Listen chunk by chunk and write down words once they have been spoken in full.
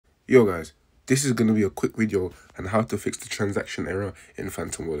Yo guys, this is going to be a quick video on how to fix the transaction error in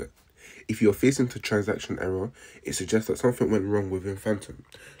Phantom Wallet. If you're facing the transaction error, it suggests that something went wrong within Phantom.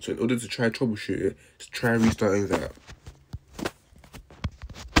 So in order to try troubleshoot it, try restarting the app.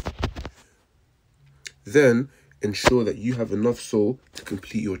 Then ensure that you have enough SOL to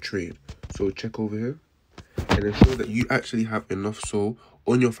complete your trade. So check over here and ensure that you actually have enough SOL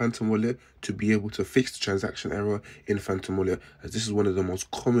on your Phantom Wallet to be able to fix the transaction error in Phantom Wallet, as this is one of the most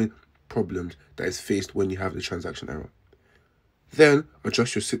common problems that is faced when you have the transaction error. Then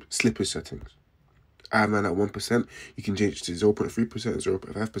adjust your slippage settings. I have mine at 1%. You can change it to 0.3%,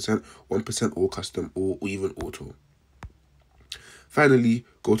 0.5%, 1%, or custom, or even auto. Finally,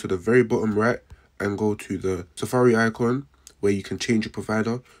 go to the very bottom right and go to the Safari icon where you can change your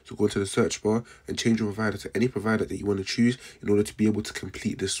provider. So go to the search bar and change your provider to any provider that you want to choose in order to be able to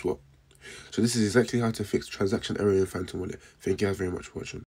complete this swap. So this is exactly how to fix transaction error in Phantom Wallet. Thank you guys very much for watching.